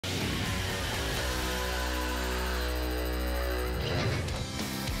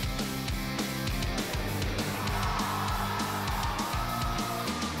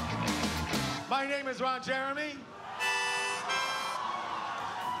My name is Ron Jeremy.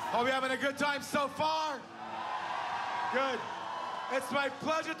 Hope you're having a good time so far. Good. It's my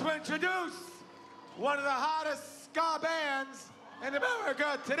pleasure to introduce one of the hottest ska bands in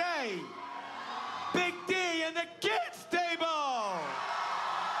America today, Big D and the Kids Table.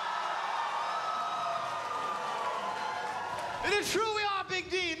 It is true we are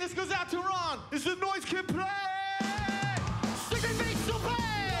Big D, and this goes out to Ron. This is Noise Can Play. Stick and make so bad.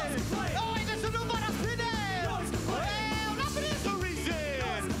 Oh, wait, there's a new one up in there. Well, nothing is the reason.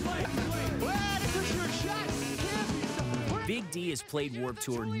 Well, this is your shot. Big D has played Warped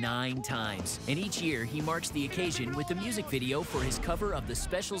Tour 9 times, and each year he marks the occasion with a music video for his cover of the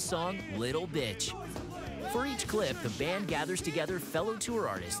special song Little Bitch. For each clip, the band gathers together fellow tour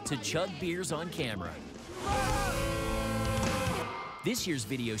artists to chug beers on camera. This year's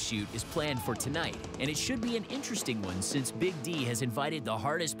video shoot is planned for tonight, and it should be an interesting one since Big D has invited the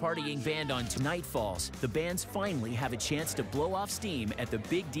hardest partying band on Tonight Falls. The bands finally have a chance to blow off steam at the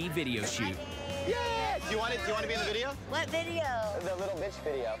Big D video shoot. Yeah! Do you want to be in the video? What video? The Little Bitch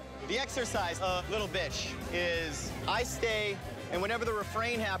video. The exercise of Little Bitch is I stay, and whenever the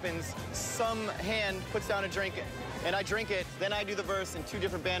refrain happens, some hand puts down a drink, and I drink it, then I do the verse, and 2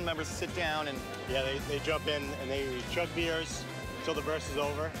 different band members sit down and... Yeah, they jump in and they chug beers until the verse is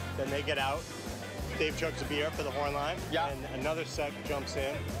over. Then they get out. Dave chugs a beer for the horn line. Yeah. And another sec jumps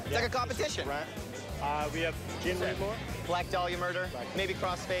in. It's like a competition. Right. We have Gin Readmore. Black Dahlia Murder, maybe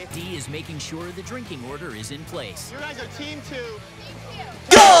Crossfade. D is making sure the drinking order is in place. You guys are team 2.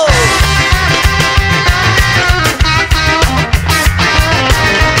 Go!